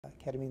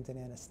Ketamine's an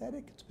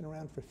anesthetic. It's been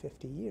around for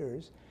 50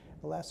 years.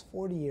 The last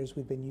 40 years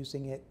we've been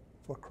using it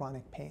for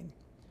chronic pain.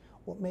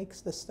 What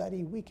makes the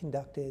study we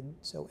conducted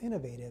so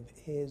innovative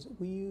is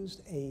we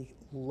used a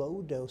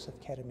low dose of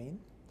ketamine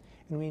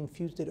and we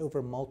infused it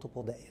over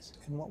multiple days.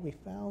 And what we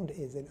found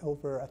is in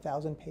over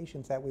 1,000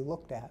 patients that we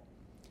looked at,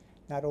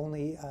 not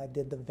only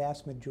did the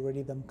vast majority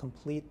of them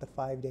complete the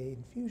 5-day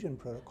infusion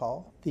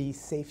protocol, the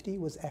safety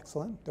was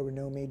excellent. There were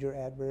no major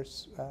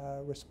adverse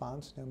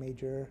response, no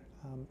major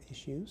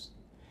issues.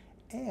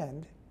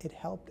 And it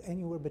helped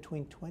anywhere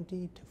between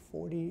 20 to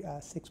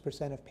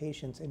 46% of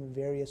patients in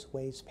various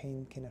ways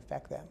pain can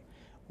affect them,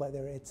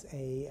 whether it's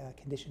a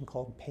condition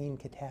called pain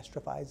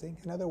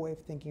catastrophizing. Another way of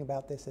thinking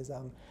about this is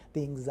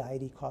the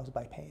anxiety caused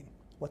by pain.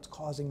 What's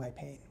causing my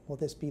pain? Will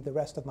this be the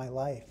rest of my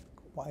life?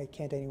 Why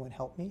can't anyone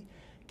help me?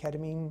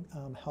 Ketamine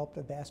helped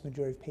a vast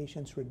majority of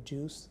patients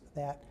reduce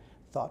that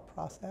thought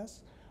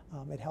process.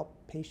 It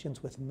helped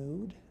patients with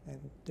mood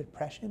and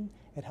depression,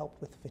 it helped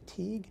with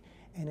fatigue,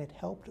 and it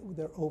helped with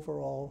their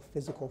overall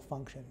physical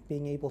function,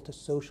 being able to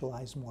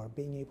socialize more,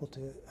 being able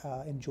to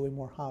enjoy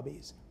more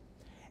hobbies.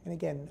 And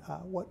again,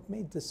 what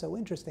made this so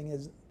interesting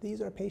is these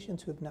are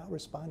patients who have not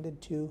responded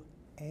to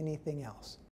anything else.